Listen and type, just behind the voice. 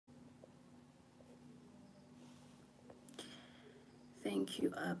Thank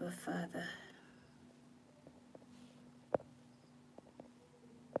you, Abba Father.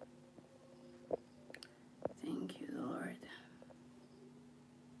 Thank you, Lord.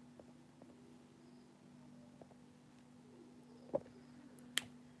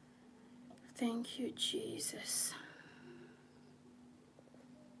 Thank you, Jesus.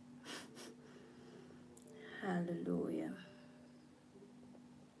 Hallelujah.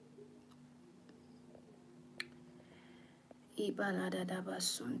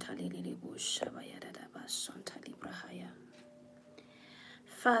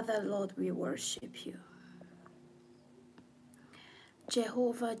 Father, Lord, we worship you.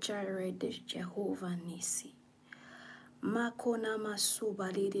 Jehovah Jireh, Jehovah Nisi. Makona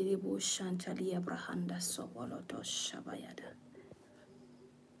masuba lilibu shantali abrahanda soboloto shabayada.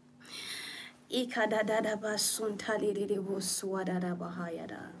 Ikadadada basuntali lilibu suwadada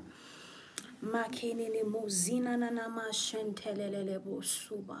bahayada. Makini ni muzina na nama shentelelelebu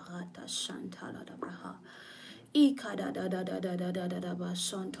subarata shantala da braha. Ikadadadadadadadada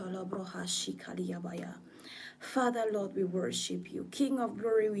basantala broha shikaliyabaya. Father, Lord, we worship you. King of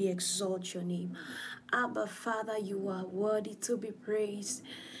glory, we exalt your name. Abba, Father, you are worthy to be praised.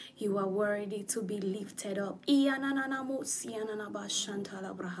 You are worthy to be lifted up.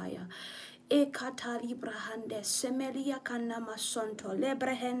 Ekatali brahande semelia kanama sonto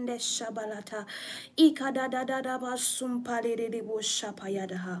lebrehende shabalata ikadadadada basumpaliribu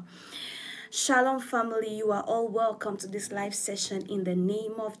shapayadaha. Shalom family, you are all welcome to this live session in the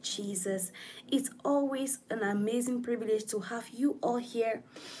name of Jesus. It's always an amazing privilege to have you all here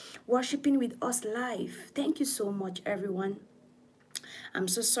worshiping with us live. Thank you so much, everyone. I'm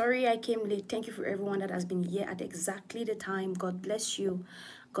so sorry I came late. Thank you for everyone that has been here at exactly the time. God bless you.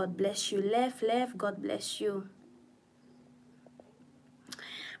 God bless you. Left, God bless you.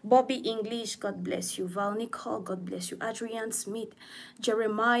 Bobby English, God bless you. Val Nicole, God bless you. Adrian Smith,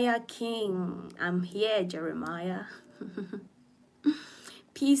 Jeremiah King, I'm here, Jeremiah.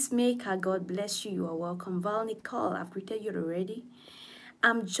 Peacemaker, God bless you. You are welcome. Val Nicole, I've greeted you already.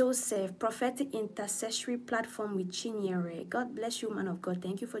 I'm Joseph, Prophetic Intercessory Platform with Chinyere. God bless you, man of God.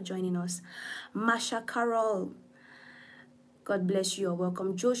 Thank you for joining us. Masha Carol, God bless you. You're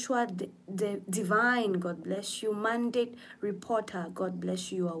welcome. Joshua Divine, God bless you. Mandate Reporter, God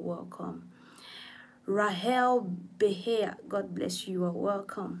bless you. You are welcome. Rahel Behea, God bless you. You are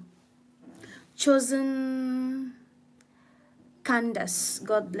welcome. Chosen Candace,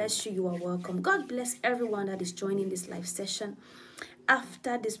 God bless you. You are welcome. God bless everyone that is joining this live session.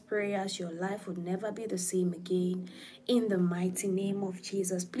 After these prayers, your life would never be the same again. In the mighty name of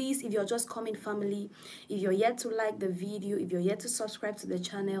Jesus. Please, if you're just coming, family, if you're yet to like the video, if you're yet to subscribe to the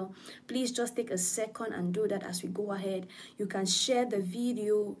channel, please just take a second and do that as we go ahead. You can share the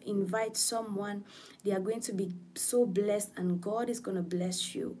video, invite someone. They are going to be so blessed, and God is going to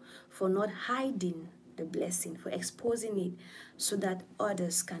bless you for not hiding the blessing, for exposing it so that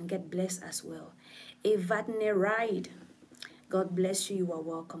others can get blessed as well. Evatne Ride, God bless you. You are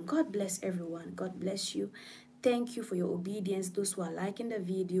welcome. God bless everyone. God bless you. Thank you for your obedience. Those who are liking the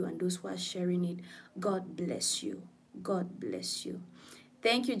video and those who are sharing it, God bless you. God bless you.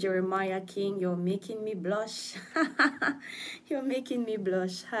 Thank you, Jeremiah King. You're making me blush. You're making me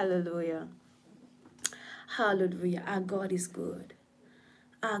blush. Hallelujah. Hallelujah. Our God is good.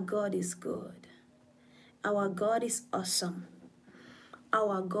 Our God is good. Our God is awesome.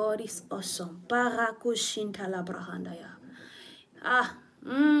 Our God is awesome. Barakushintala brahandaya.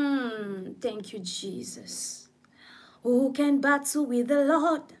 Thank you, Jesus. Who can battle with the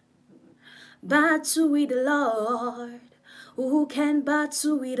Lord? Battle with the Lord. Who can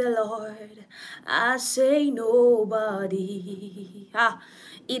battle with the Lord? I say nobody.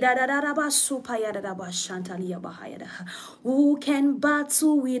 Who can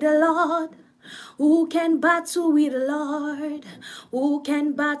battle with the Lord? Who can battle with the Lord? Who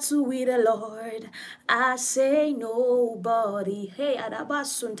can battle with the Lord? I say nobody. Hey,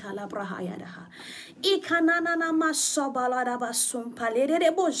 adabasuntala brahayadaha.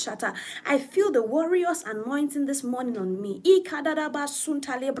 I feel the warrior's anointing this morning on me.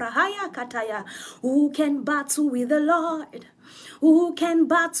 Who can battle with the Lord? Who can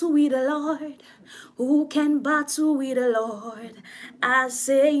battle with the Lord? Who can battle with the Lord? I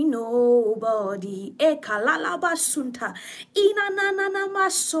say nobody.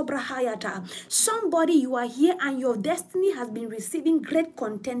 Somebody, you are here and your destiny has been receiving great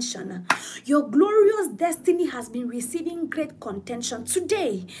contention. Your glorious destiny has been receiving great contention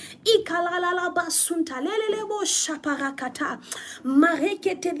today.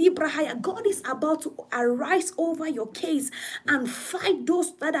 God is about to arise over your case and fight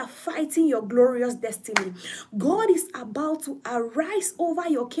those that are fighting your glorious destiny. God is about to arise over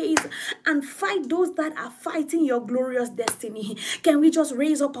your case and fight those that are fighting your glorious destiny. Can we just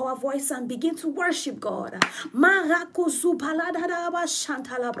raise up our voice and begin to worship God?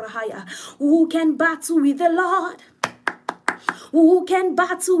 Who can battle with the Lord? Who can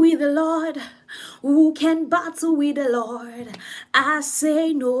battle with the Lord? Who can battle with the Lord? I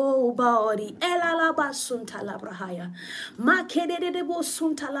say nobody. Elalabasuntalabrahaya.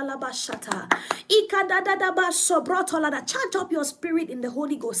 Makedededebosuntalalabashata. Ikadadadabasobrotolada. Charge up your spirit in the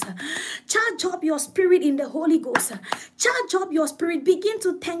Holy Ghost. Charge up your spirit in the Holy Ghost. Charge up your spirit. Begin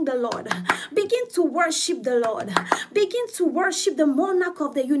to thank the Lord. Begin to worship the Lord. Begin to worship the monarch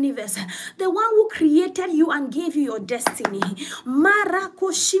of the universe, the one who created you and gave you your destiny.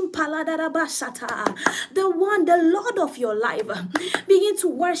 The one, the Lord of your life. Begin to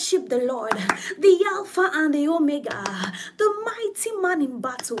worship the Lord, the Alpha and the Omega, the mighty man in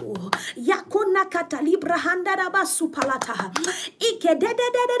battle. Yakona katalibra handaraba supalata.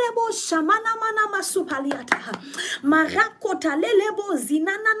 Ikededededebo shamana mana masupaliata. Marakota lelebo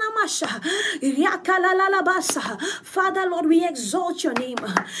zinana namasha. Yakalalabasa. Father, Lord, we exalt your name.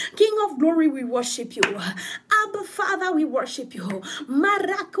 King of glory, we worship you. Abba, Father, we worship you.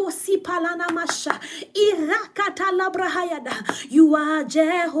 Marako sipalana masha. Irakata labrahayada. You are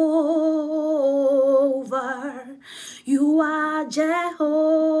Jehovah. You are Jehovah.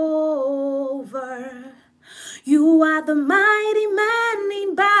 You are the mighty man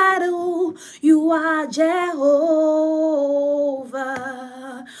in battle. You are Jehovah.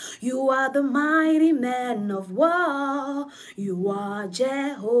 You are the mighty man of war. You are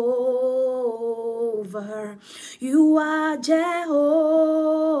Jehovah. You are Jehovah.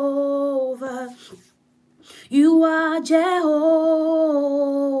 You are Jehovah.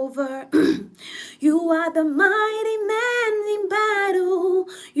 You are the mighty man in battle.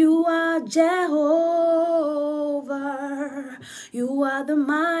 You are Jehovah. You are the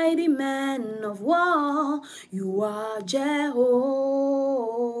mighty man of war. You are Jehovah.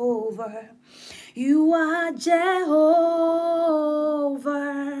 You are Jehovah.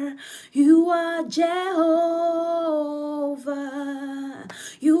 You are Jehovah.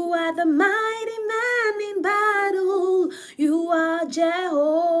 You are the mighty man in battle. You are Jehovah.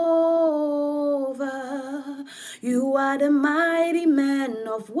 You are the mighty man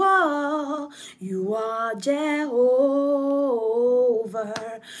of war. You are Jehovah.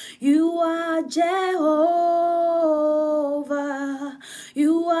 You are Jehovah.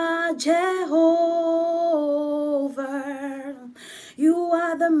 You are Jehovah. You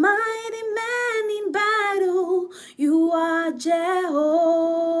are the mighty man in battle. You are Jehovah.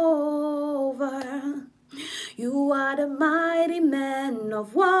 You are the mighty man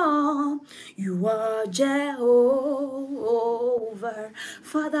of war. You are Jehovah.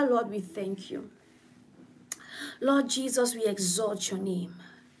 Father, Lord, we thank you. Lord Jesus, we exalt your name.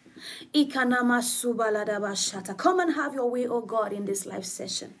 Come and have your way, oh God, in this live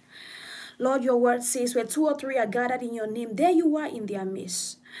session. Lord, your word says, where 2 or 3 are gathered in your name, there you are in their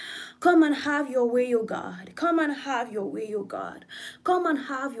midst. Come and have your way, O God. Come and have your way, O God. Come and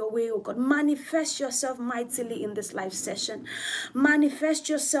have your way, O God. Manifest yourself mightily in this live session. Manifest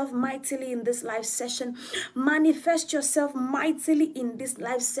yourself mightily in this live session. Manifest yourself mightily in this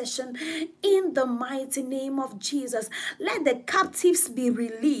live session. In the mighty name of Jesus. Let the captives be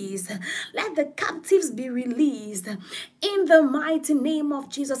released. Let the captives be released. In the mighty name of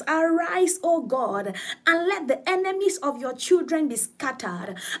Jesus. Arise, O God, and let the enemies of your children be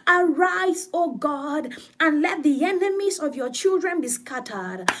scattered. Arise, O God, and let the enemies of your children be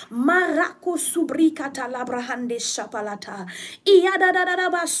scattered. Marako subrikata labrahande shapalata.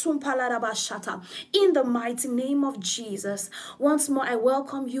 In the mighty name of Jesus. Once more, I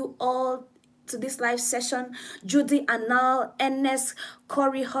welcome you all to this live session. Judy, Anal, Ernest,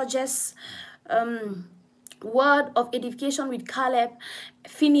 Corey Hodges, Word of Edification with Caleb,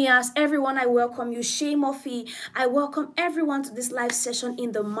 Phineas, everyone, I welcome you. Shay Murphy, I welcome everyone to this live session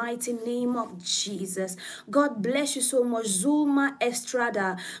in the mighty name of Jesus. God bless you so much. Zulma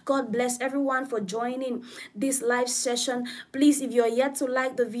Estrada, God bless everyone for joining this live session. Please, if you're yet to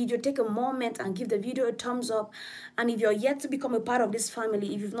like the video, take a moment and give the video a thumbs up. And if you're yet to become a part of this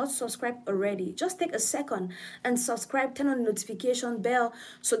family, if you've not subscribed already, just take a second and subscribe, turn on the notification bell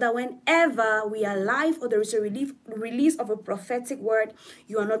so that whenever we are live or there is a release of a prophetic word,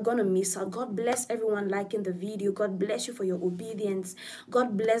 you are not going to miss out. God bless everyone liking the video. God bless you for your obedience.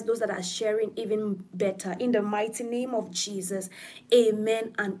 God bless those that are sharing even better. In the mighty name of Jesus,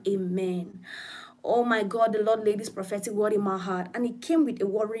 amen and amen. Oh my God, the Lord laid this prophetic word in my heart, and it came with a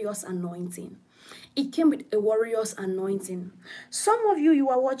warrior's anointing. It came with a warrior's anointing. Some of you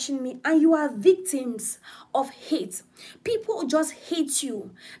are watching me and you are victims of hate. People just hate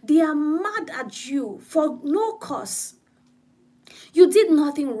you. They are mad at you for no cause. You did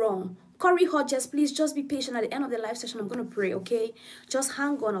nothing wrong. Corey Hodges, please just be patient. At the end of the live session, I'm going to pray, okay? Just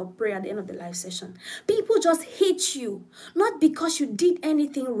hang on, I'll pray at the end of the live session. People just hate you, not because you did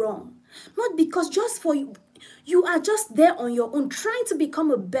anything wrong, not because just for you. You are just there on your own, trying to become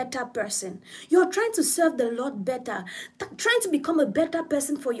a better person. You're trying to serve the Lord better, trying to become a better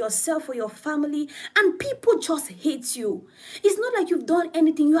person for yourself, for your family, and people just hate you. It's not like you've done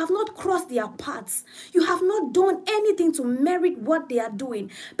anything. You have not crossed their paths. You have not done anything to merit what they are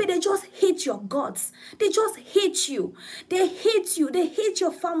doing, but they just hate your guts. They just hate you. They hate you. They hate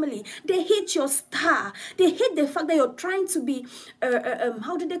your family. They hate your star. They hate the fact that you're trying to be,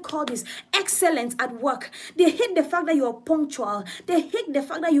 how do they call this? Excellent at work. They hate the fact that you're punctual. They hate the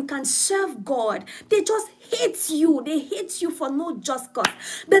fact that you can serve God. They just hate you. They hate you for no just cause.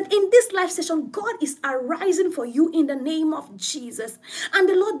 But in this live session, God is arising for you in the name of Jesus. And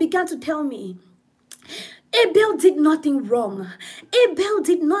the Lord began to tell me, Abel did nothing wrong. Abel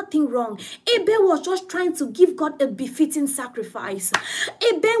did nothing wrong. Abel was just trying to give God a befitting sacrifice.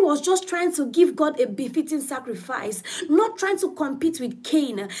 Abel was just trying to give God a befitting sacrifice, not trying to compete with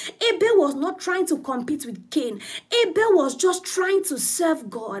Cain. Abel was not trying to compete with Cain. Abel was just trying to serve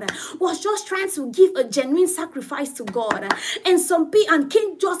God, was just trying to give a genuine sacrifice to God. And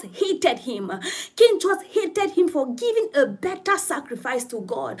Cain just hated him. Cain just hated him for giving a better sacrifice to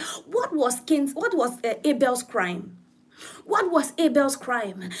God. What was Abel's crime? What was Abel's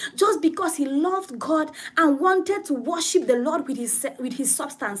crime? Just because he loved God and wanted to worship the Lord with his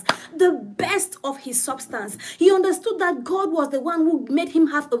substance, the best of his substance. He understood that God was the one who made him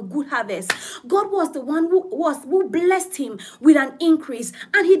have a good harvest. God was the one who blessed him with an increase,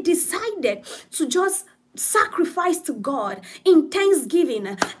 and he decided to just sacrifice to God in thanksgiving,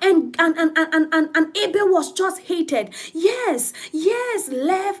 and Abel was just hated. Yes,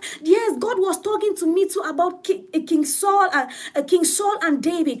 Lev. Yes, God was talking to me too about King Saul and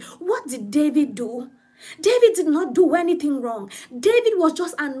David. What did David do? David did not do anything wrong. David was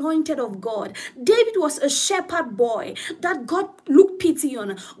just anointed of God. David was a shepherd boy that God looked pity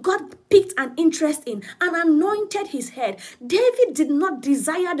on. God picked an interest in and anointed his head. David did not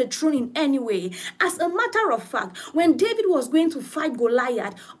desire the throne in any way. As a matter of fact, when David was going to fight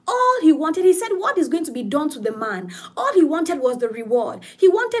Goliath, all he wanted, he said, what is going to be done to the man? All he wanted was the reward. He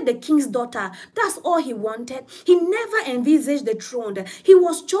wanted the king's daughter. That's all he wanted. He never envisaged the throne. He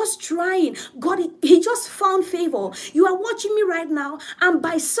was just trying. He just found favor. You are watching me right now, and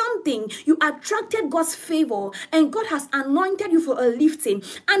by something, you attracted God's favor, and God has anointed you for a lifting,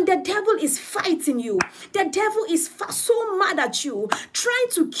 and the devil is fighting you. The devil is so mad at you, trying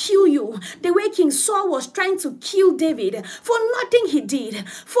to kill you, the way King Saul was trying to kill David for nothing he did.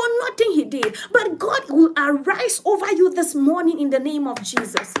 But God will arise over you this morning in the name of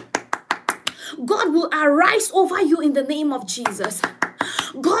Jesus. God will arise over you in the name of Jesus.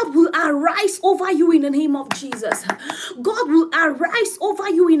 God will arise over you in the name of Jesus. God will arise over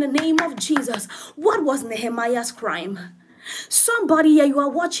you in the name of Jesus. What was Nehemiah's crime? Somebody here, you are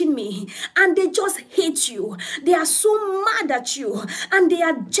watching me, and they just hate you. They are so mad at you, and they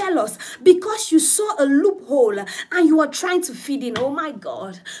are jealous because you saw a loophole and you are trying to feed in. Oh my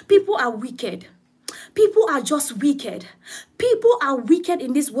God, people are wicked. People are just wicked. People are wicked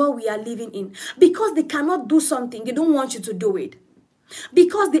in this world we are living in because they cannot do something. They don't want you to do it.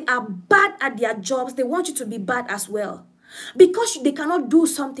 Because they are bad at their jobs, they want you to be bad as well. Because they cannot do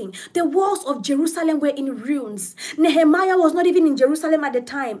something. The walls of Jerusalem were in ruins. Nehemiah was not even in Jerusalem at the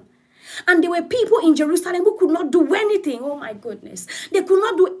time. And there were people in Jerusalem who could not do anything. Oh my goodness. They could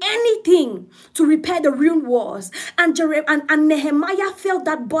not do anything to repair the ruined walls. And Nehemiah felt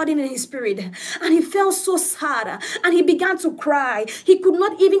that burden in his spirit. And he felt so sad. And he began to cry. He could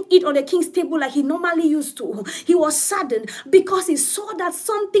not even eat on the king's table like he normally used to. He was saddened because he saw that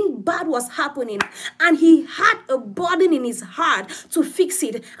something bad was happening. And he had a burden in his heart to fix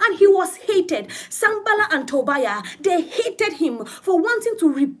it. And he was hated. Sanballat and Tobiah, they hated him for wanting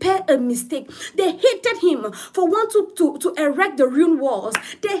to repair a mistake. They hated him for wanting to erect the ruined walls.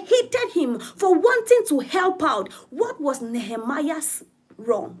 They hated him for wanting to help out. What was Nehemiah's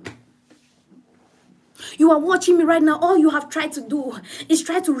wrong? You are watching me right now. All you have tried to do is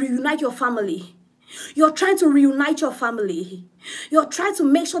try to reunite your family. You're trying to reunite your family. You're trying to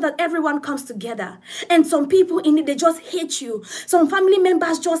make sure that everyone comes together. And some people in it, they just hate you. Some family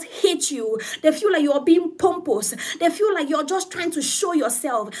members just hate you. They feel like you're being pompous. They feel like you're just trying to show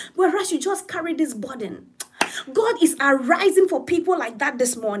yourself. Whereas you just carry this burden. God is arising for people like that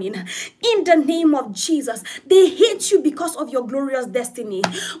this morning. In the name of Jesus, they hate you because of your glorious destiny.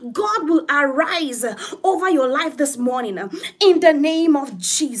 God will arise over your life this morning. In the name of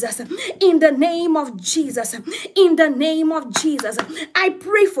Jesus. In the name of Jesus. In the name of Jesus. I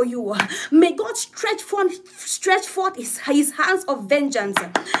pray for you. May God stretch forth his hands of vengeance.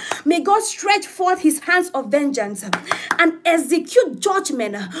 May God stretch forth his hands of vengeance and execute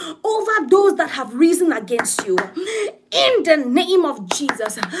judgment over those that have risen against you. In the name of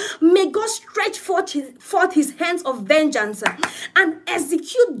Jesus, may God stretch forth his hands of vengeance and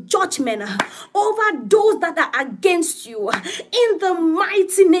execute judgment over those that are against you. In the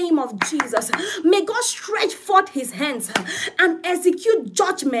mighty name of Jesus, may God stretch forth his hands and execute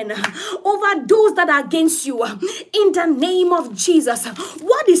judgment over those that are against you. In the name of Jesus,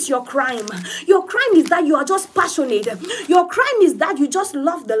 what is your crime? Your crime is that you are just passionate. Your crime is that you just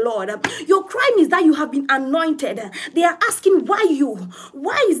love the Lord. Your crime is that you have been anointed. They are asking why you.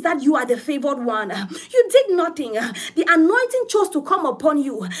 Why is that you are the favored one? You did nothing. The anointing chose to come upon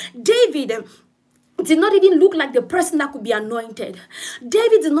you. David did not even look like the person that could be anointed.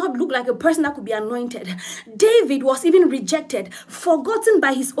 David did not look like a person that could be anointed. David was even rejected, forgotten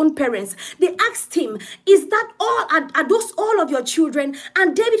by his own parents. They asked him, is that are those all of your children?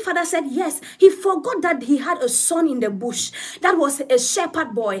 And David's father said, yes. He forgot that he had a son in the bush that was a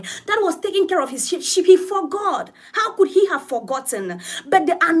shepherd boy that was taking care of his sheep. He forgot. How could he have forgotten? But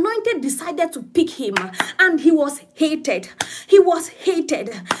the anointed decided to pick him, and he was hated. He was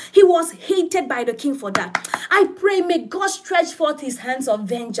hated. He was hated by the king for that. I pray, may God stretch forth his hands of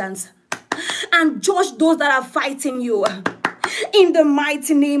vengeance and judge those that are fighting you. In the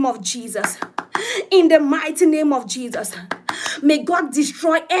mighty name of Jesus. In the mighty name of Jesus. May God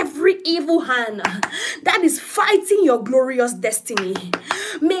destroy every evil hand that is fighting your glorious destiny.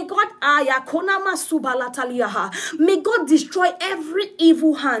 May God may God destroy every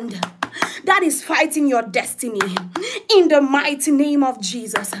evil hand that is fighting your destiny. In the mighty name of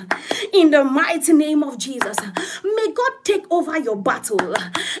Jesus. In the mighty name of Jesus. May God take over your battle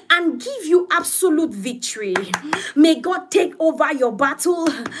and give you absolute victory. May God take over your battle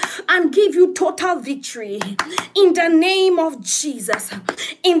and give you total victory. In the name of Jesus.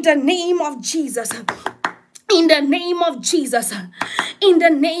 In the name of Jesus. In the name of Jesus. In the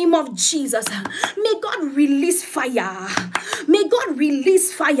name of Jesus. May God release fire. May God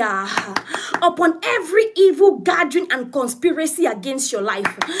release fire upon every evil gathering and conspiracy against your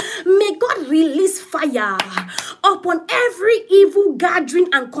life. May God release fire upon every evil gathering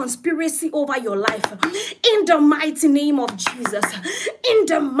and conspiracy over your life. In the mighty name of Jesus. In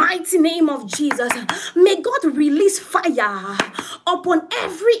the mighty name of Jesus. May God release fire upon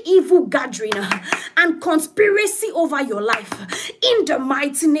every evil gathering and conspiracy over your life. In the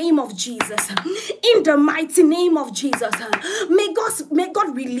mighty name of Jesus. In the mighty name of Jesus. May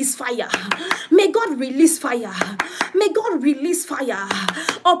God release fire. May God release fire. May God release fire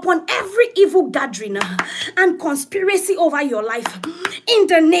upon every evil gathering and conspiracy over your life. In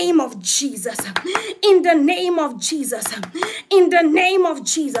the name of Jesus. In the name of Jesus. In the name of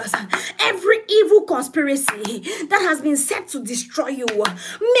Jesus. Every evil conspiracy that has been set to destroy you,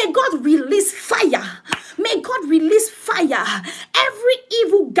 may God release fire. May God release fire. Every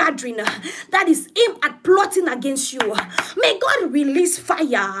evil gathering that is aimed at plotting against you, may God release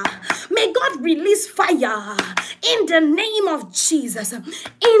fire. May God release fire. In the name of Jesus.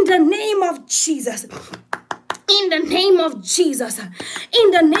 In the name of Jesus. In the name of Jesus.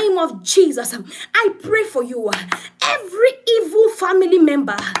 In the name of Jesus. I pray for you. Every evil family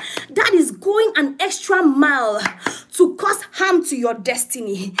member that is going an extra mile to cause harm to your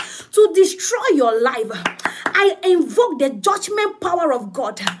destiny, to destroy your life, I invoke the judgment power of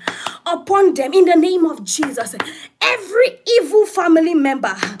God upon them in the name of Jesus. Every evil family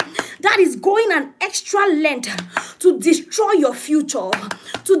member that is going an extra length to destroy your future,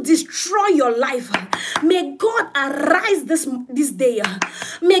 to destroy your life, may God arise this day.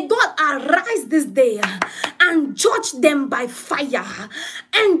 May God arise this day and judge them by fire.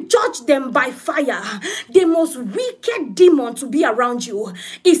 And judge them by fire. The most wicked demon to be around you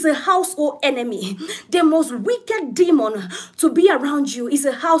is a household enemy. The most wicked demon to be around you is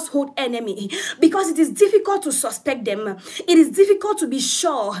a household enemy, because it is difficult to suspect them. It is difficult to be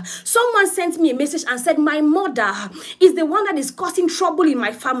sure. Someone sent me a message and said, my mother is the one that is causing trouble in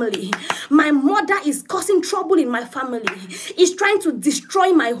my family. My mother is causing trouble in my family. Is trying to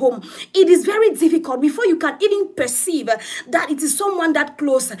destroy my home. It is very difficult. Before you can can even perceive that it is someone that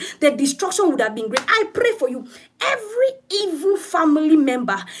close, the destruction would have been great. I pray for you, every evil family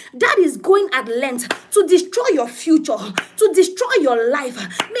member that is going at length to destroy your future, to destroy your life,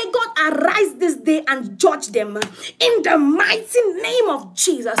 may God arise this day and judge them in the mighty name of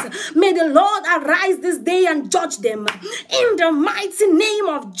Jesus. May the Lord arise this day and judge them in the mighty name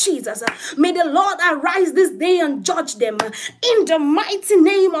of Jesus. May the Lord arise this day and judge them in the mighty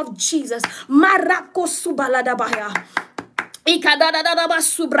name of Jesus. Marako subaladabaya. Ikadadadaba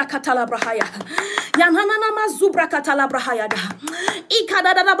subrakatala brahaya. Yananama zubrakatala brahaya.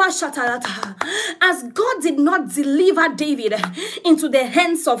 Ikadadadaba shatalata. As God did not deliver David into the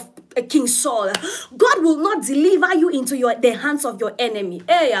hands of King Saul, God will not deliver you into the hands of your enemy.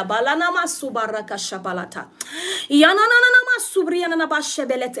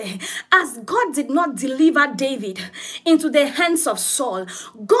 As God did not deliver David into the hands of Saul,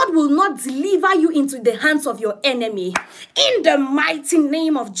 God will not deliver you into the hands of your enemy. In the mighty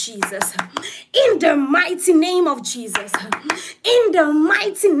name of Jesus. In the mighty name of Jesus. In the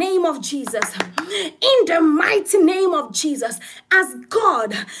mighty name of Jesus. In the mighty name of Jesus. As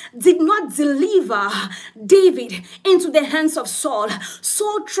God did not deliver David into the hands of Saul,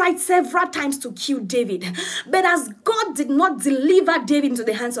 Saul tried several times to kill David. But as God did not deliver David into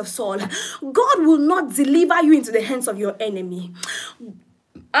the hands of Saul, God will not deliver you into the hands of your enemy.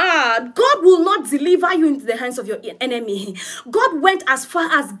 God will not deliver you into the hands of your enemy. God went as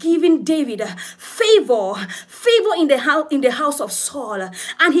far as giving David favor in the house of Saul,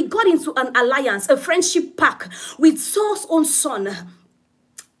 and he got into an alliance, a friendship pact with Saul's own son.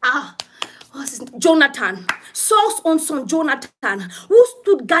 Jonathan, Saul's own son Jonathan, who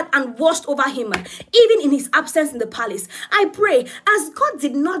stood guard and watched over him, even in his absence in the palace. I pray, as God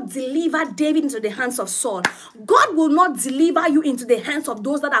did not deliver David into the hands of Saul, God will not deliver you into the hands of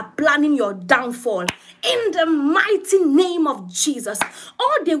those that are planning your downfall. In the mighty name of Jesus.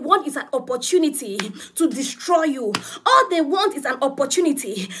 All they want is an opportunity to destroy you. All they want is an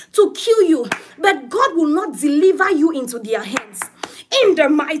opportunity to kill you. But God will not deliver you into their hands. In the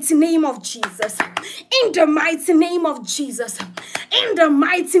mighty name of Jesus. In the mighty name of Jesus. In the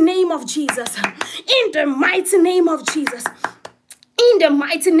mighty name of Jesus. In the mighty name of Jesus. In the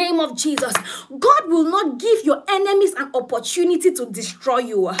mighty name of Jesus. God will not give your enemies an opportunity to destroy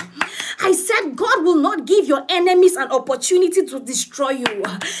you. I said God will not give your enemies an opportunity to destroy you.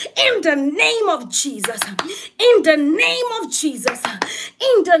 In the name of Jesus. In the name of Jesus.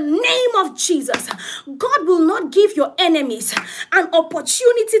 In the name of Jesus. God will not give your enemies an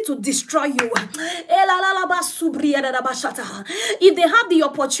opportunity to destroy you. If they have the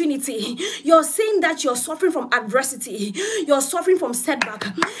opportunity, you're saying that you're suffering from adversity. You're suffering from setback.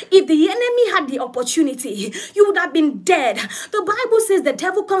 If the enemy had the opportunity, you would have been dead. The Bible says the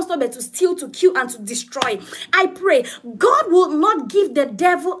devil comes not but to steal, to kill, and to destroy. I pray God will not give the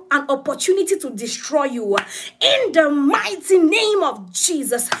devil an opportunity to destroy you. In the mighty name of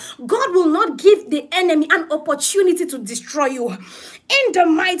Jesus, God will not give the enemy an opportunity to destroy you. In the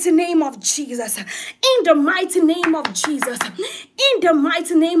mighty name of Jesus. In the mighty name of Jesus. In the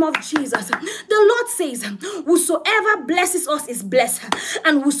mighty name of Jesus. The Lord says, whosoever blesses us is blessed,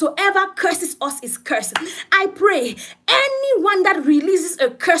 and whosoever curses us is cursed. I pray anyone that releases a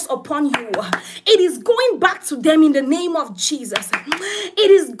curse upon you, it is going back to them in the name of Jesus.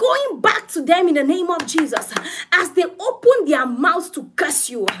 It is going back to them in the name of Jesus. As they open their mouths to curse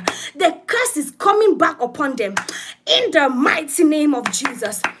you, the curse is coming back upon them. In the mighty name of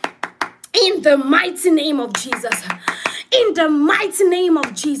Jesus. In the mighty name of Jesus. In the mighty name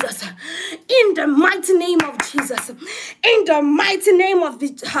of Jesus. In the mighty name of Jesus. In the mighty name of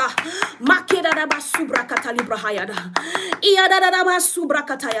the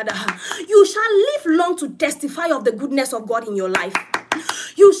you shall live long to testify of the goodness of God in your life.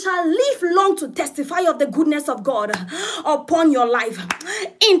 You shall live long to testify of the goodness of God upon your life.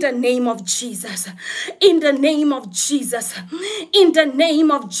 In the name of Jesus. In the name of Jesus. In the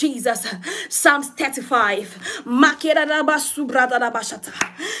name of Jesus. Psalms 35. Psalms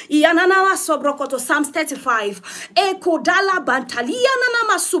 35. Ekodala bantalia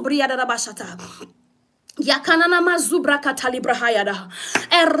nanama subriya darabashata. Yakanana mazubra katalibrahayada.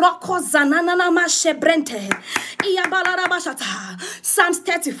 Eroko zananana mashebrente. Iyabalarabashata. Psalms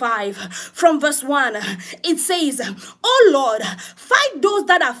 35 from verse 1. It says, "O Lord, fight those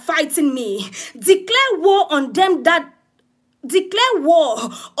that are fighting me. Declare war on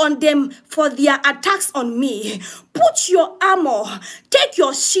them for their attacks on me. Put your armor, take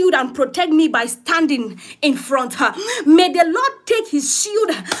your shield and protect me by standing in front. May the Lord take his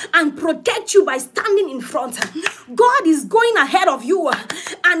shield and protect you by standing in front. God is going ahead of you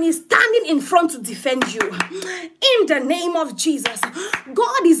and is standing in front to defend you. In the name of Jesus,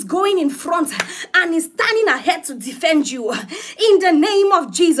 God is going in front and is standing ahead to defend you. In the name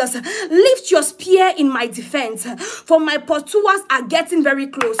of Jesus, lift your spear in my defense, for my pursuers are getting very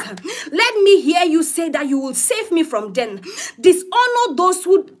close. Let me hear you say that you will save me from them. Dishonor those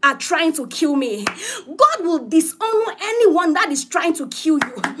who are trying to kill me. God will dishonor anyone that is trying to kill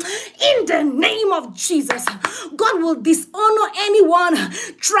you. In the name of Jesus, God will dishonor anyone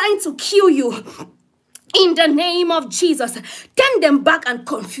trying to kill you. In the name of Jesus, turn them back and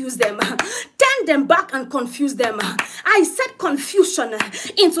confuse them. Turn them back and confuse them. I set confusion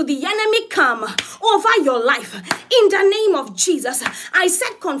into the enemy camp over your life. In the name of Jesus, I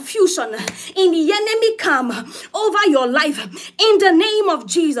set confusion in the enemy camp over your life. In the name of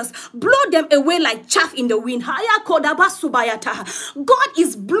Jesus, blow them away like chaff in the wind. God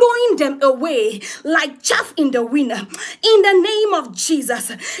is blowing them away like chaff in the wind. In the name of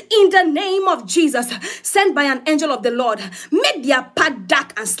Jesus, in the name of Jesus, sent by an angel of the Lord, make their path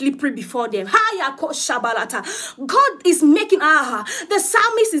dark and slippery before them. God is making, the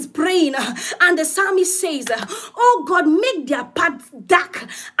psalmist is praying, and the psalmist says, oh God, make their path dark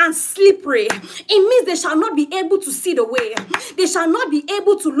and slippery. It means they shall not be able to see the way. They shall not be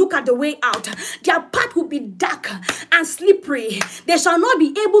able to look at the way out. Their path will be dark and slippery. They shall not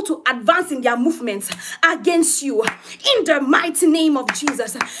be able to advance in their movements against you. In the mighty name of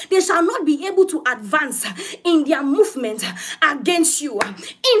Jesus, they shall not be able to advance in their movement against you.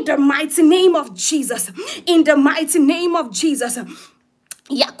 In the mighty name of Jesus. In the mighty name of Jesus.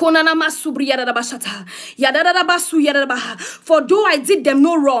 For though I did them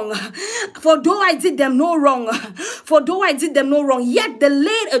no wrong, yet they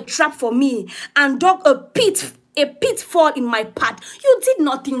laid a trap for me and dug a pitfall in my path. You did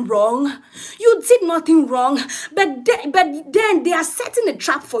nothing wrong. You did nothing wrong. But then they are setting a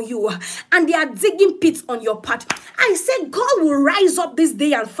trap for you and they are digging pits on your path. I said God will rise up this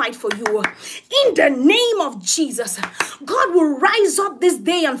day and fight for you. In the name of Jesus, God will rise up this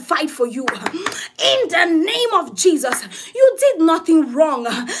day and fight for you. In the name of Jesus, you did nothing wrong,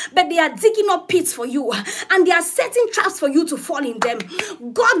 but they are digging up pits for you and they are setting traps for you to fall in them.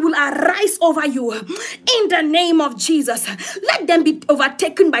 God will arise over you. In the name of Jesus, let them be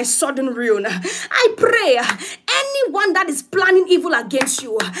overtaken by sudden ruin. I pray anyone that is planning evil against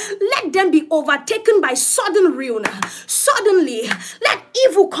you, let them be overtaken by sudden ruin. Suddenly, let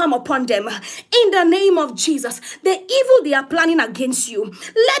evil come upon them. In the name of Jesus, the evil they are planning against you,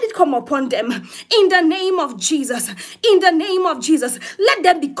 let it come upon them. In the name of Jesus, in the name of Jesus, let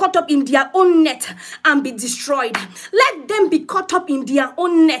them be caught up in their own net and be destroyed. Let them be caught up in their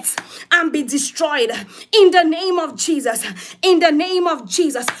own nets and be destroyed. In the name of Jesus, in the name of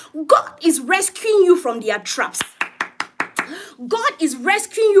Jesus, God is rescuing you from their traps. God is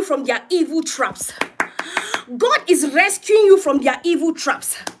rescuing you from their evil traps. God is rescuing you from their evil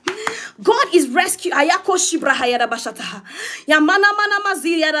traps. God is rescuing. Ayako shibra hayada bashata. Yamana mana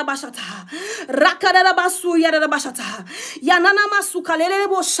maziri yada bashata. Rakada basu yada bashata. Yanana masu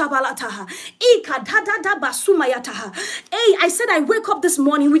kalelebo shabalata. Ikadada da basu mayata. Hey, I said I wake up this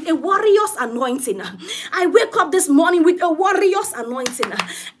morning with a warrior's anointing. I wake up this morning with a warrior's anointing.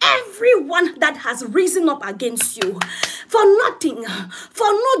 Everyone that has risen up against you for nothing, for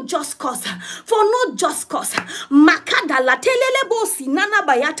no just cause, Makada la telelebo sinana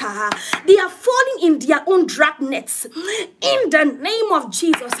bayata. They are falling in their own drag nets. In the name of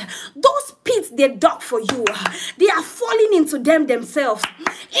Jesus, those pits they dug for you, they are falling into them themselves.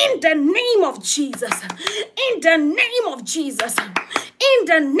 In the name of Jesus, in the name of Jesus, in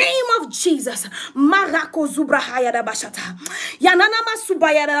the name of Jesus, Marako Zubrahaya da Bashata, Yanana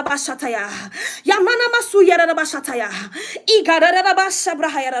Masubaya da Bashataya, Yamana Masuyara da Bashataya, Igada da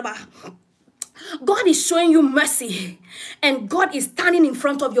Bashabrahaya da. God is showing you mercy, and God is standing in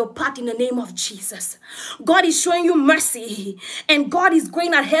front of your path in the name of Jesus. God is showing you mercy, and God is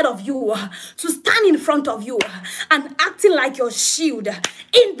going ahead of you to stand in front of you and acting like your shield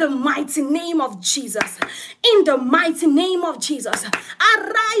in the mighty name of Jesus. In the mighty name of Jesus,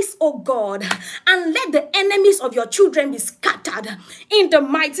 arise, O God, and let the enemies of your children be scattered in the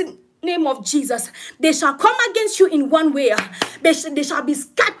mighty name of Jesus. They shall come against you in one way. They shall be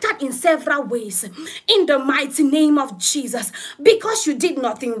scattered in several ways. In the mighty name of Jesus. Because you did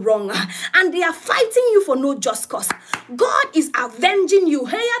nothing wrong. And they are fighting you for no just cause. God is avenging you.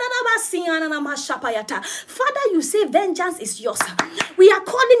 Father, you say vengeance is yours. We are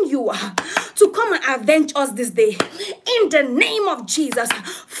calling you to come and avenge us this day. In the name of Jesus,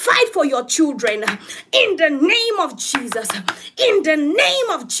 fight for your children. In the name of Jesus. In the name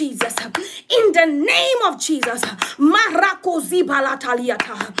of Jesus. In the name of Jesus. Marako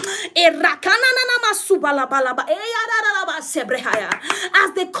zibalataliata. Erakananama subalabalaba.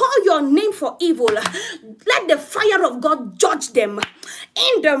 As they call your name for evil, let the fire of God judge them.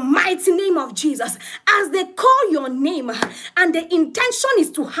 In the mighty name of Jesus, as they call your name and the intention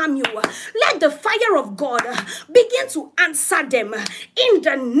is to harm you, let the fire of God begin to answer them. In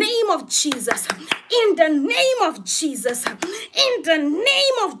the name of Jesus. In the name of Jesus. In the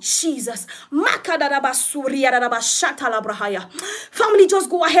name of Jesus. Family, just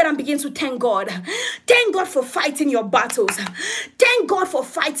go ahead and begin to thank God. Thank God for fighting your battles. Thank God for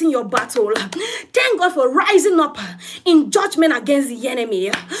fighting your battle. Thank God for rising up in judgment against the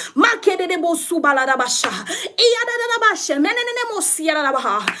enemy.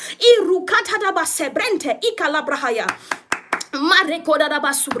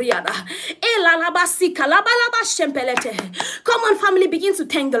 Come on, family, begin to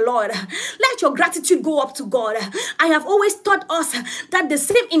thank the Lord. Let your gratitude go up to God. I have always taught us that the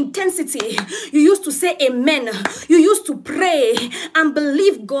same intensity you used to say amen, you used to pray and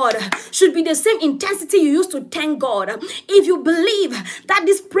believe God, should be the same intensity you used to thank God. If you believe that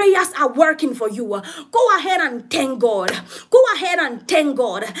these prayers are working for you, go ahead and thank God. Go ahead and thank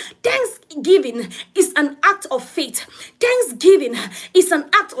God. Thanksgiving is an act of faith. Thanksgiving is an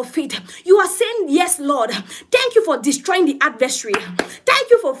act of faith. You are saying, yes, Lord, thank you for destroying the adversary. Thank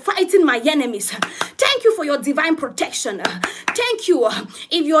you for fighting my enemies. Thank you for your divine protection. Thank you.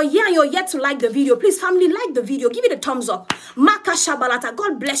 If you're here and you're yet to like the video, please, family, like the video. Give it a thumbs up. Maka Shabalata.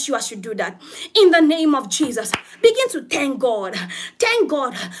 God bless you as you do that. In the name of Jesus, begin to thank God. Thank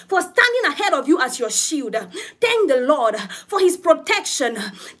God for standing ahead of you as your shield. Thank the Lord for his protection.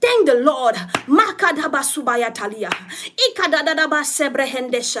 Thank the Lord. Makadaba subaya talia. Ikadadadaba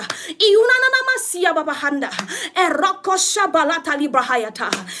sebrehendesha. Iunanama siya babahanda. Eroko shabalata librahayata.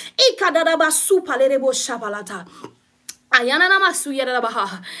 Ikadadaba supalerebo shabalata.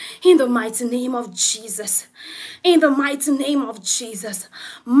 In the mighty name of Jesus. In the mighty name of Jesus.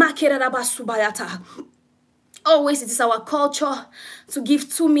 Always it is our culture to give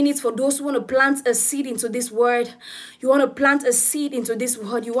 2 minutes for those who want to plant a seed into this word. You want to plant a seed into this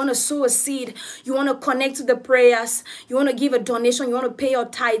word. You want to sow a seed. You want to connect to the prayers. You want to give a donation. You want to pay your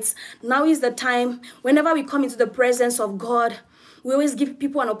tithes. Now is the time. Whenever we come into the presence of God, we always give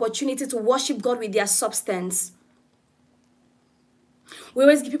people an opportunity to worship God with their substance. We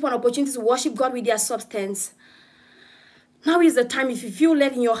always give people an opportunity to worship God with their substance. Now is the time, if you feel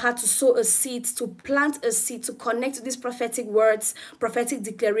led in your heart to sow a seed, to plant a seed, to connect to these prophetic words, prophetic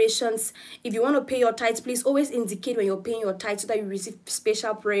declarations. If you want to pay your tithes, please always indicate when you're paying your tithes so that you receive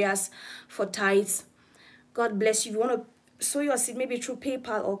special prayers for tithes. God bless you. If you want to sow your seed, maybe through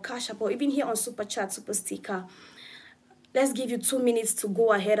PayPal or Cash App, or even here on Super Chat, Super Sticker, let's give you 2 minutes to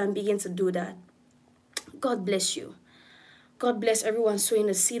go ahead and begin to do that. God bless you. God bless everyone sowing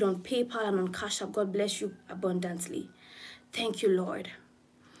a seed on PayPal and on Cash App. God bless you abundantly. Thank you, Lord.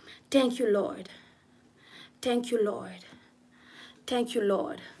 Thank you, Lord. Thank you, Lord. Thank you,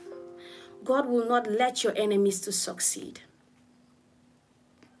 Lord. God will not let your enemies to succeed.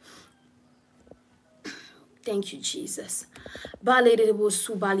 Thank you, Jesus.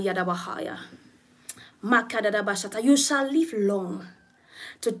 You shall live long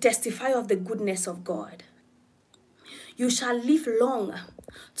to testify of the goodness of God. You shall live long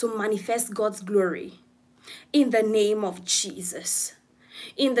to manifest God's glory. In the name of Jesus.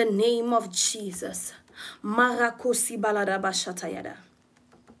 In the name of Jesus. Marakosi baladaba shatayada.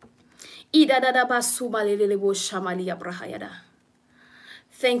 Idadadaba subalelebo shamalia brahayada.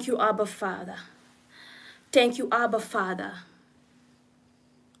 Thank you, Abba Father. Thank you, Abba Father.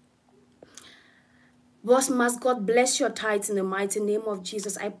 Boss, must God bless your tithes in the mighty name of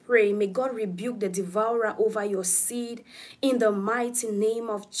Jesus. I pray, may God rebuke the devourer over your seed in the mighty name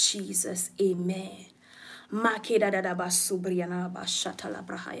of Jesus. Amen. Thank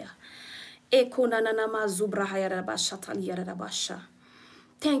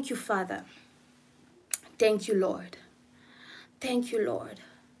you, Father. Thank you, Lord. Thank you, Lord.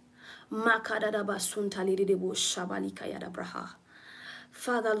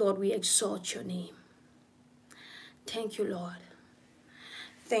 Father, Lord, we exalt your name. Thank you, Lord.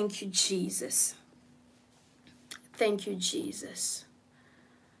 Thank you, Jesus. Thank you, Jesus.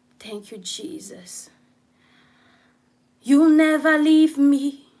 Thank you, Jesus. You'll never leave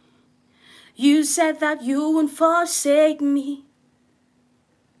me. You said that you won't forsake me.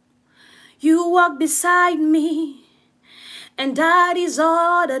 You walk beside me, and that is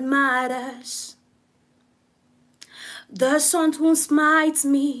all that matters. The sun won't smite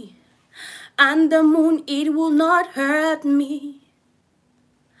me, and the moon, it will not hurt me.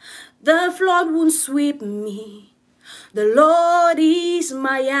 The flood won't sweep me. The Lord is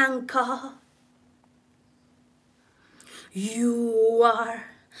my anchor. You are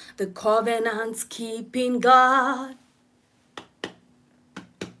the covenant-keeping God.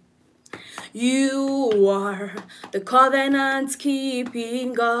 You are the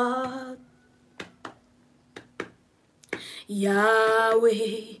covenant-keeping God.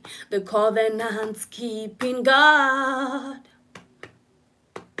 Yahweh, the covenant-keeping God.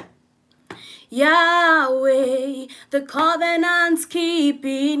 Yahweh, the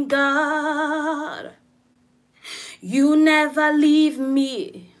covenant-keeping God. You never leave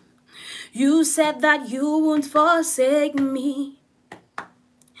me. You said that you won't forsake me.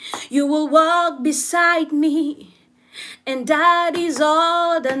 You will walk beside me, and that is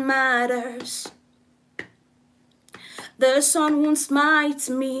all that matters. The sun won't smite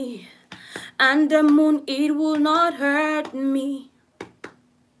me, and the moon, it will not hurt me.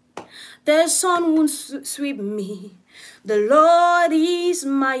 The sun won't sweep me. The Lord is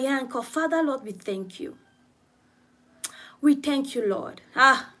my anchor. Father, Lord, we thank you. We thank you, Lord.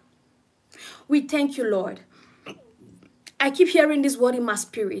 We thank you, Lord. I keep hearing this word in my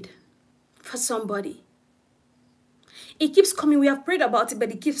spirit for somebody. It keeps coming. We have prayed about it,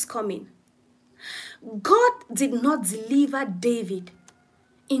 but it keeps coming. God did not deliver David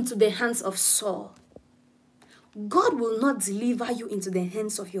into the hands of Saul. God will not deliver you into the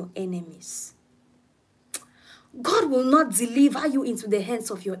hands of your enemies. God will not deliver you into the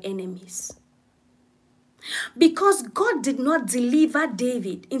hands of your enemies. Because God did not deliver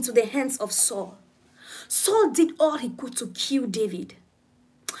David into the hands of Saul. Saul did all he could to kill David.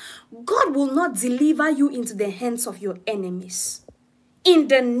 God will not deliver you into the hands of your enemies. In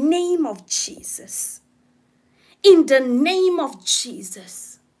the name of Jesus. In the name of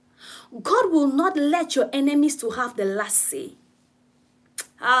Jesus. God will not let your enemies to have the last say.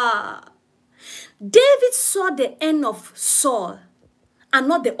 David saw the end of Saul and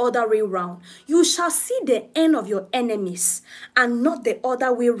not the other way around. You shall see the end of your enemies and not the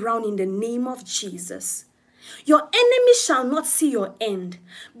other way around in the name of Jesus. Your enemies shall not see your end,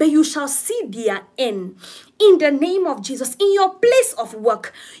 but you shall see their end. In the name of Jesus, in your place of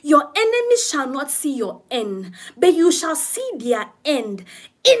work, your enemies shall not see your end, but you shall see their end.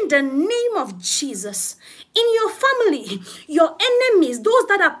 In the name of Jesus, in your family, your enemies, those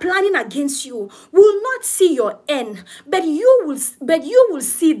that are planning against you, will not see your end, but you will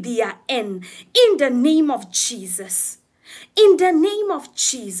see their end. In the name of Jesus. In the name of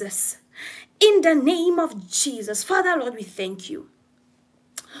Jesus. In the name of Jesus. Father, Lord, we thank you.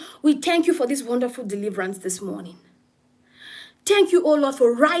 We thank you for this wonderful deliverance this morning. Thank you, O Lord,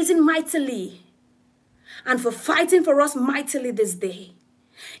 for rising mightily and for fighting for us mightily this day.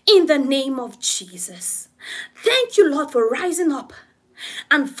 In the name of Jesus. Thank you, Lord, for rising up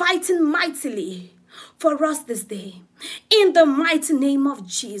and fighting mightily for us this day. In the mighty name of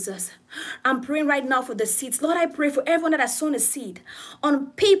Jesus. I'm praying right now for the seeds. Lord, I pray for everyone that has sown a seed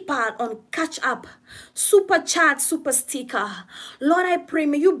on PayPal, on Catch Up, Super Chat, Super Sticker. Lord, I pray,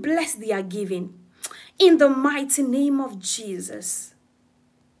 may you bless their giving. In the mighty name of Jesus.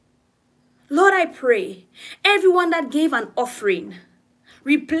 Lord, I pray, everyone that gave an offering,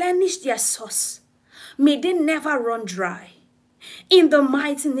 replenish their source. May they never run dry. In the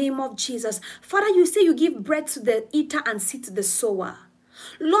mighty name of Jesus. Father, you say you give bread to the eater and seed to the sower.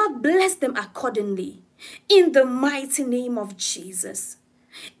 Lord, bless them accordingly. In the mighty name of Jesus.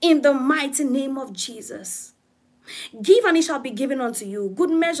 In the mighty name of Jesus. Give and it shall be given unto you. Good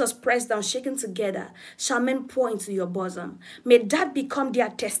measures pressed down, shaken together, shall men pour into your bosom. May that become their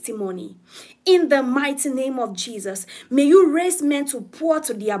testimony. In the mighty name of Jesus. May you raise men to pour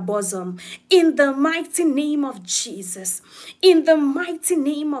to their bosom. In the mighty name of Jesus. In the mighty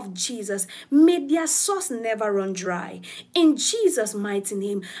name of Jesus. May their source never run dry. In Jesus' mighty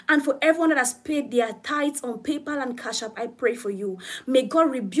name. And for everyone that has paid their tithes on PayPal and Cash App, I pray for you. May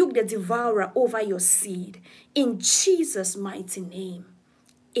God rebuke the devourer over your seed. In Jesus' mighty name.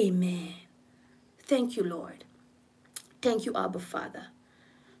 Amen. Thank you, Lord. Thank you, Abba Father.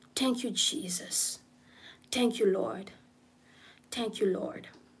 Thank you, Jesus. Thank you, Lord. Thank you, Lord.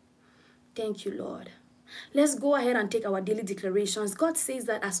 Thank you, Lord. Let's go ahead and take our daily declarations. God says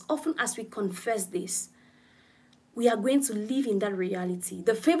that as often as we confess this, we are going to live in that reality.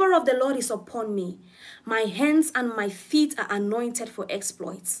 The favor of the Lord is upon me. My hands and my feet are anointed for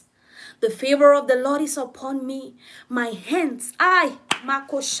exploits. The favor of the Lord is upon me. My hands, I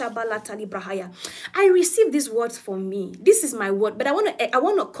receive these words for me. This is my word, but I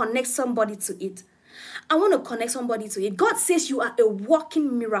want to connect somebody to it. I want to connect somebody to it. God says you are a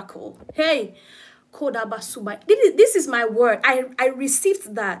walking miracle. Hey, Kodabasuba. This is my word. I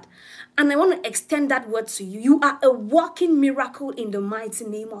received that. And I want to extend that word to you. You are a walking miracle in the mighty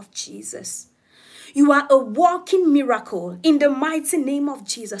name of Jesus. You are a walking miracle in the mighty name of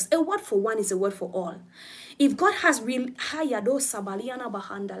Jesus. A word for one is a word for all. If God has real,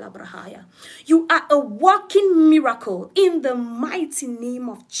 you are a walking miracle in the mighty name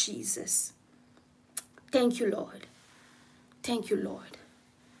of Jesus. Thank you, Lord. Thank you, Lord.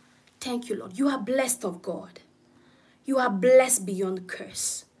 Thank you, Lord. You are blessed of God. You are blessed beyond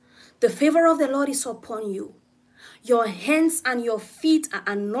curse. The favor of the Lord is upon you. Your hands and your feet are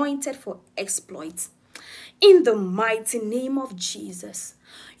anointed for exploits. In the mighty name of Jesus,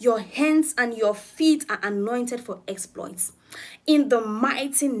 your hands and your feet are anointed for exploits. In the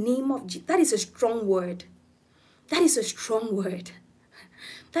mighty name of Jesus. That is a strong word. That is a strong word.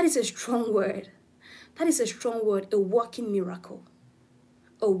 That is a strong word. That is a strong word. A walking miracle.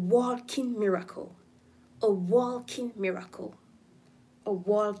 A walking miracle. A walking miracle. A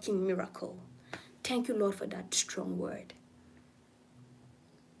walking miracle. Thank you, Lord, for that strong word.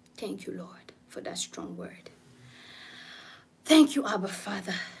 Thank you, Lord, for that strong word. Thank you, Abba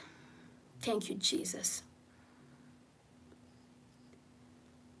Father. Thank you, Jesus.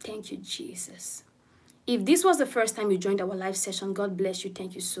 Thank you, Jesus. If this was the first time you joined our live session, God bless you.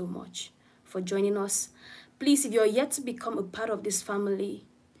 Thank you so much for joining us. Please, if you're yet to become a part of this family,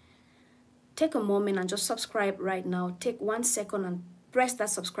 take a moment and just subscribe right now. Take 1 second and press that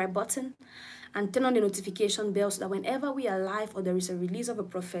subscribe button and turn on the notification bell so that whenever we are live or there is a release of a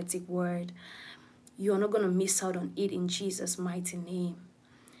prophetic word, you are not going to miss out on it in Jesus' mighty name.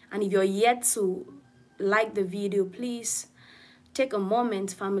 And if you're yet to like the video, please take a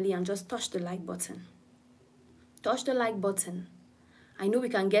moment, family, and just touch the like button. Touch the like button. I know we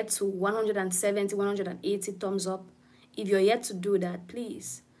can get to 170, 180 thumbs up. If you're yet to do that,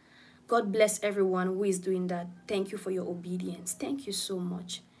 please. God bless everyone who is doing that. Thank you for your obedience. Thank you so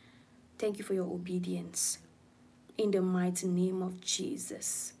much. Thank you for your obedience. In the mighty name of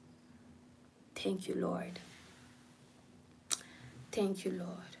Jesus. Thank you, Lord. Thank you,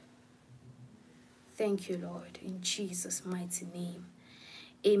 Lord. Thank you, Lord. In Jesus' mighty name.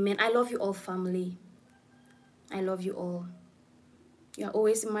 Amen. I love you all, family. I love you all. You are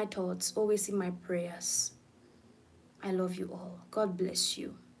always in my thoughts, always in my prayers. I love you all. God bless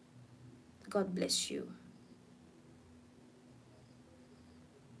you. God bless you.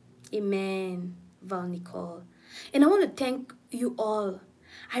 Amen, Val Nicole. And I want to thank you all.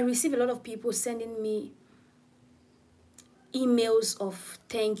 I receive a lot of people sending me emails of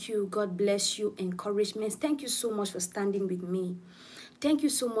thank you, God bless you, encouragements. Thank you so much for standing with me. Thank you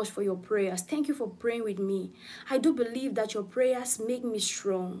so much for your prayers. Thank you for praying with me. I do believe that your prayers make me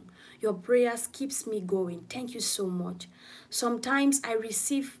strong. Your prayers keeps me going. Thank you so much. Sometimes I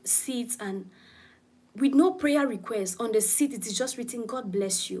receive seeds and with no prayer request on the seed, it is just written, God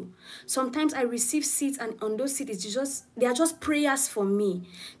bless you. Sometimes I receive seeds and on those seeds, they are just prayers for me.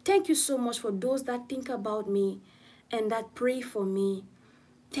 Thank you so much for those that think about me and that pray for me.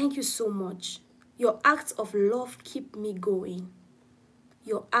 Thank you so much. Your acts of love keep me going.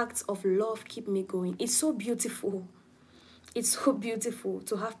 Your acts of love keep me going. It's so beautiful. It's so beautiful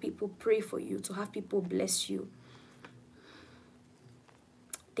to have people pray for you, to have people bless you.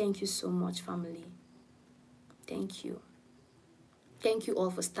 Thank you so much, family. Thank you. Thank you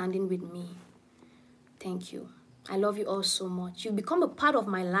all for standing with me. Thank you. I love you all so much. You become a part of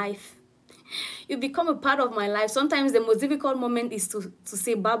my life. You become a part of my life. Sometimes the most difficult moment is to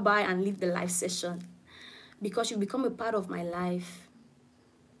say bye-bye and leave the live session. Because you become a part of my life.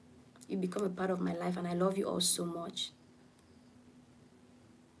 You become a part of my life and I love you all so much.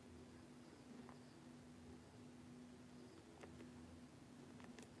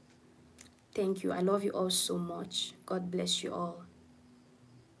 Thank you. I love you all so much. God bless you all.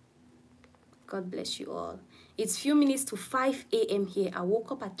 God bless you all. It's few minutes to 5 a.m. here. I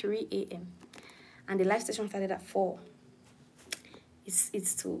woke up at 3 a.m. and the live session started at 4.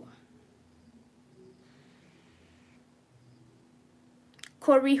 It's 2.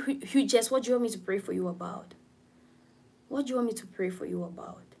 Corey Hughes, what do you want me to pray for you about? What do you want me to pray for you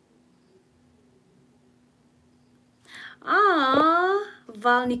about?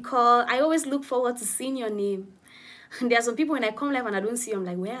 Val Nicole, I always look forward to seeing your name. There are some people when I come live and I don't see them, I'm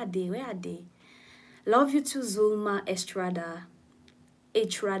like, where are they? Where are they? Love you too, Zulma Estrada.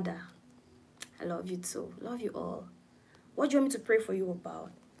 I love you too. Love you all. What do you want me to pray for you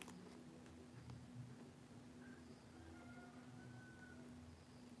about?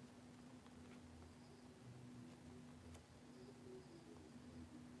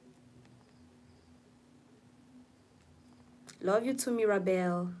 Love you too,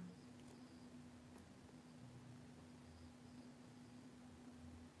 Mirabelle.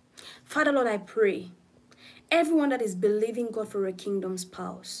 Father, Lord, I pray. Everyone that is believing God for a kingdom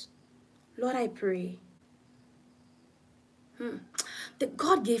spouse, Lord, I pray. That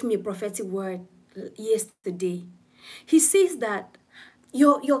God gave me a prophetic word yesterday. He says that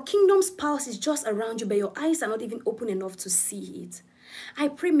your kingdom spouse is just around you, but your eyes are not even open enough to see it. I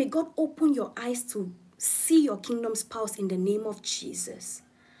pray, may God open your eyes to see your kingdom spouse in the name of Jesus.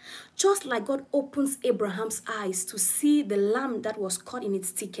 Just like God opens Abraham's eyes to see the lamb that was caught in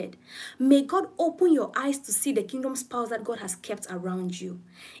its thicket, may God open your eyes to see the kingdom spouse that God has kept around you.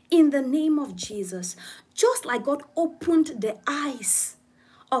 In the name of Jesus, just like God opened the eyes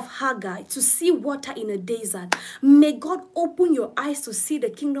of Hagar to see water in a desert, may God open your eyes to see the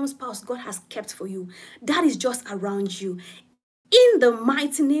kingdom spouse God has kept for you. That is just around you. In the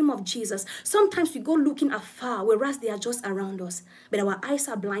mighty name of Jesus. Sometimes we go looking afar, whereas they are just around us, but our eyes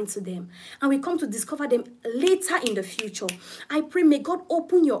are blind to them, and we come to discover them later in the future. I pray, may God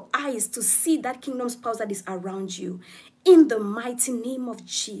open your eyes to see that kingdom spouse that is around you. In the mighty name of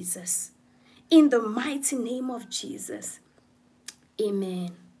Jesus. In the mighty name of Jesus. Amen.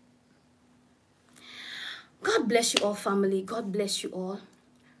 God bless you all, family. God bless you all.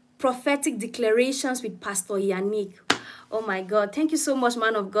 Prophetic declarations with Pastor Yannick. Oh my God. Thank you so much,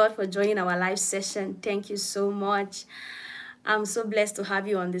 man of God, for joining our live session. Thank you so much. I'm so blessed to have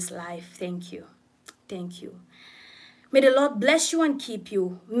you on this live. Thank you. Thank you. May the Lord bless you and keep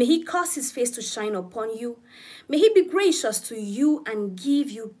you. May he cause his face to shine upon you. May he be gracious to you and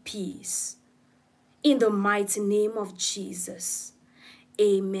give you peace. In the mighty name of Jesus.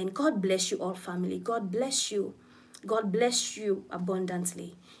 Amen. God bless you all, family. God bless you. God bless you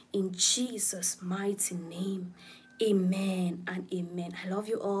abundantly. In Jesus' mighty name. Amen and amen. I love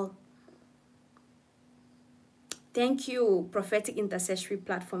you all. Thank you, Prophetic Intercessory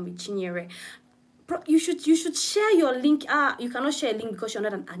Platform with Chinyere. You should share your link. You cannot share a link because you're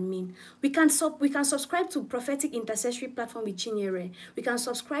not an admin. We can subscribe to Prophetic Intercessory Platform with Chinyere. We can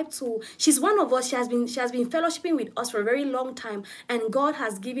subscribe to. She's one of us. She has been fellowshipping with us for a very long time, and God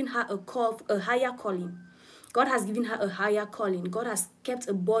has given her a higher calling. God has given her a higher calling. God has kept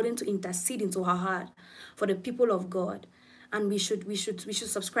a burden to intercede into her heart for the people of God, and we should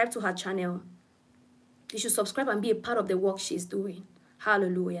subscribe to her channel. You should subscribe and be a part of the work she is doing.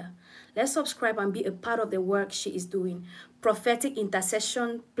 Hallelujah. Let's subscribe and be a part of the work she is doing. Prophetic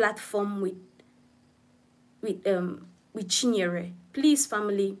Intercession Platform with Chinyere. Please,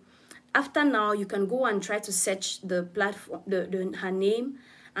 family, after now, you can go and try to search the platform, her name,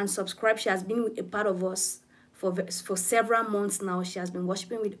 and subscribe. She has been a part of us for several months now. She has been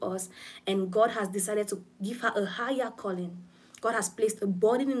worshiping with us, and God has decided to give her a higher calling. God has placed a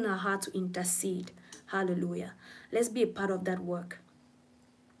burden in her heart to intercede. Hallelujah. Let's be a part of that work.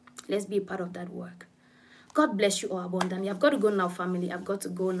 Let's be a part of that work. God bless you all abundantly. I've got to go now, family. I've got to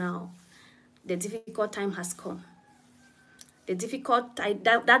go now. The difficult time has come. The difficult time,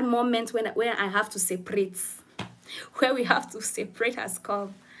 that moment when I have to separate, where we have to separate has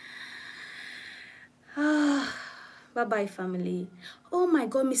come. Bye-bye, family. Oh my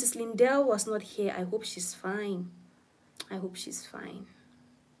God, Mrs. Lindell was not here. I hope she's fine. I hope she's fine.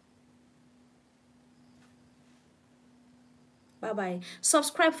 Bye-bye.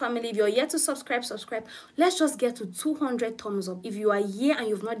 Subscribe, family. If you're yet to subscribe. Let's just get to 200 thumbs up. If you are here and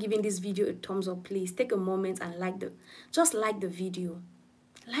you've not given this video a thumbs up, please take a moment and just like the video.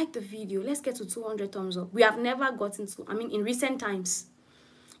 Like the video. Let's get to 200 thumbs up. We have never gotten to, in recent times.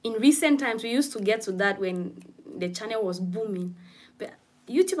 In recent times, we used to get to that when the channel was booming. But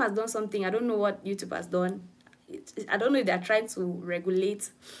YouTube has done something. I don't know what YouTube has done. I don't know if they're trying to regulate,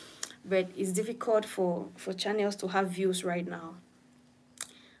 but it's difficult for channels to have views right now.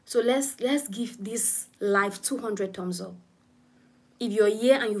 So let's give this live 200 thumbs up. If you're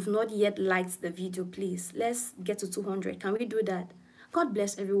here and you've not yet liked the video, please, let's get to 200. Can we do that? God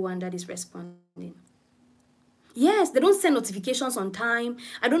bless everyone that is responding. Yes, they don't send notifications on time.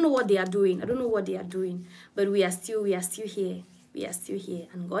 I don't know what they are doing. But we are still here. We are still here,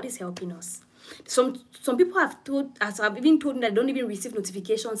 and God is helping us. Some people have even told me that they don't even receive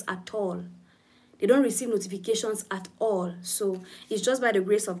notifications at all. They don't receive notifications at all. So it's just by the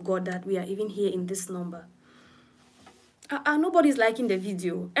grace of God that we are even here in this number. Nobody's liking the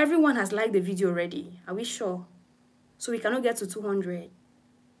video. Everyone has liked the video already. Are we sure? So we cannot get to 200.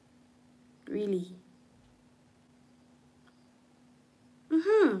 Really?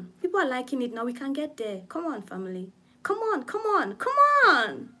 People are liking it now. We can get there. Come on, family. Come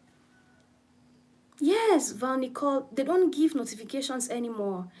on. Yes, Val Nicole, they don't give notifications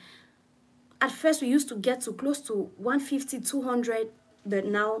anymore. At first, we used to get to close to 150, 200, but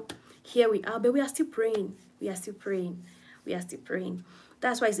now here we are. But we are still praying. We are still praying. We are still praying.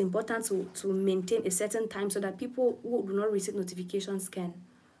 That's why it's important to maintain a certain time so that people who do not receive notifications can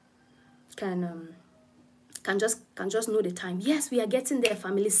just know the time. Yes, we are getting there,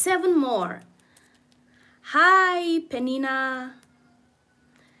 family. 7 more. Hi, Penina.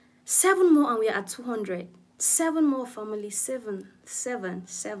 7 more and we are at 200. 7 more, family. 7.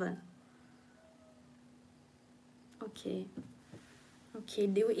 Okay.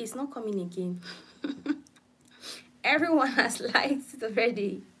 It's not coming again. Everyone has liked it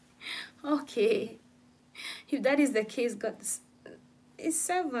already. Okay. If that is the case, God, it's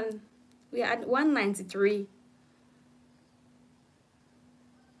 7. We are at 193.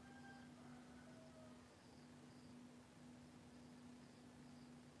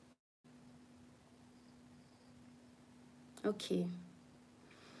 Okay.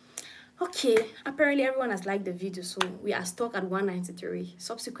 Apparently everyone has liked the video, so we are stuck at 193.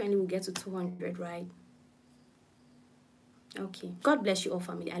 Subsequently, we'll get to 200, right? Okay. God bless you all,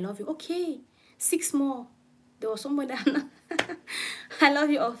 family. I love you. Okay. 6 more. There was someone that... I love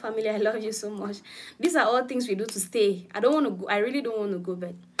you all, family. I love you so much. These are all things we do to stay. I don't want to go. I really don't want to go,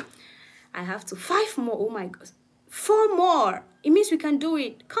 but I have to. 5 more. Oh, my God. 4 more. It means we can do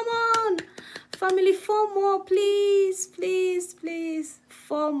it. Come on. Family, 4 more, please.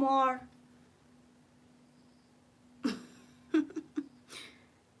 4 more.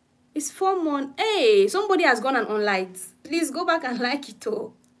 It's 4 more. Hey, somebody has gone and unliked. Please go back and like it,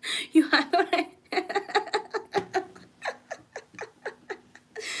 oh. You are not...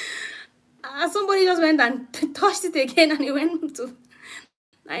 Somebody just went and touched it again and it went to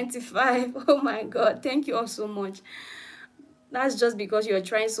 95. Oh my God. Thank you all so much. That's just because you're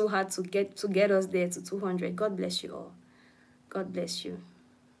trying so hard to get us there to 200. God bless you all. God bless you.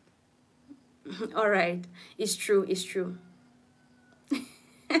 All right. It's true. It's true.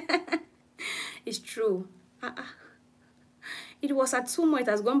 It's true. It was at 2 more. It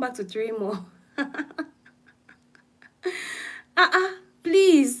has gone back to 3 more.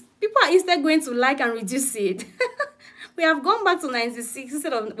 Please. People are instead going to like and reduce it. We have gone back to 96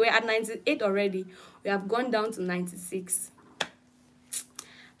 instead of we're at 98 already. We have gone down to 96.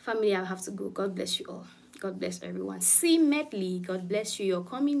 Family, I have to go. God bless you all. God bless everyone. See Medley, God bless you. You're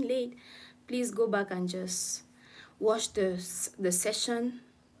coming late. Please go back and just watch the session.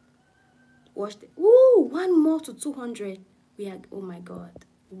 Watch the... Ooh, 1 more to 200. We are... Oh my God.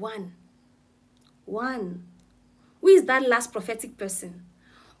 1. Who is that last prophetic person?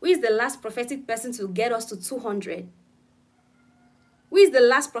 Who is the last prophetic person to get us to 200? Who is the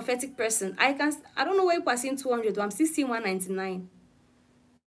last prophetic person? I don't know why people are seeing 200, but I'm still seeing 199.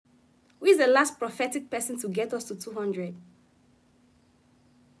 Who is the last prophetic person to get us to 200?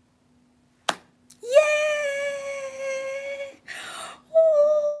 Yay!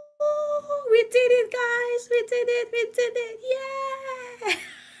 Oh, we did it, guys. We did it. Yeah!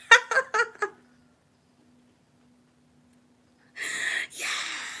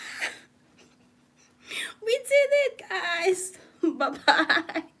 Yeah! We did it, guys.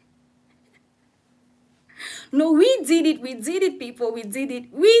 Bye-bye. No, we did it, people. We did it.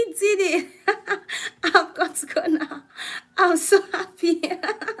 I've got to go now. I'm so happy.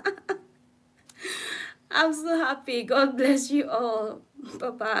 I'm so happy. God bless you all.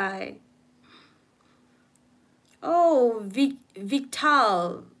 Bye-bye. Oh,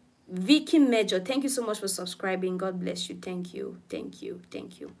 Victal. Vicky Major, thank you so much for subscribing. God bless you. Thank you.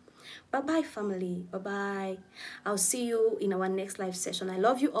 Bye-bye, family. Bye-bye. I'll see you in our next live session. I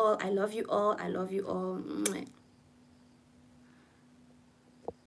love you all.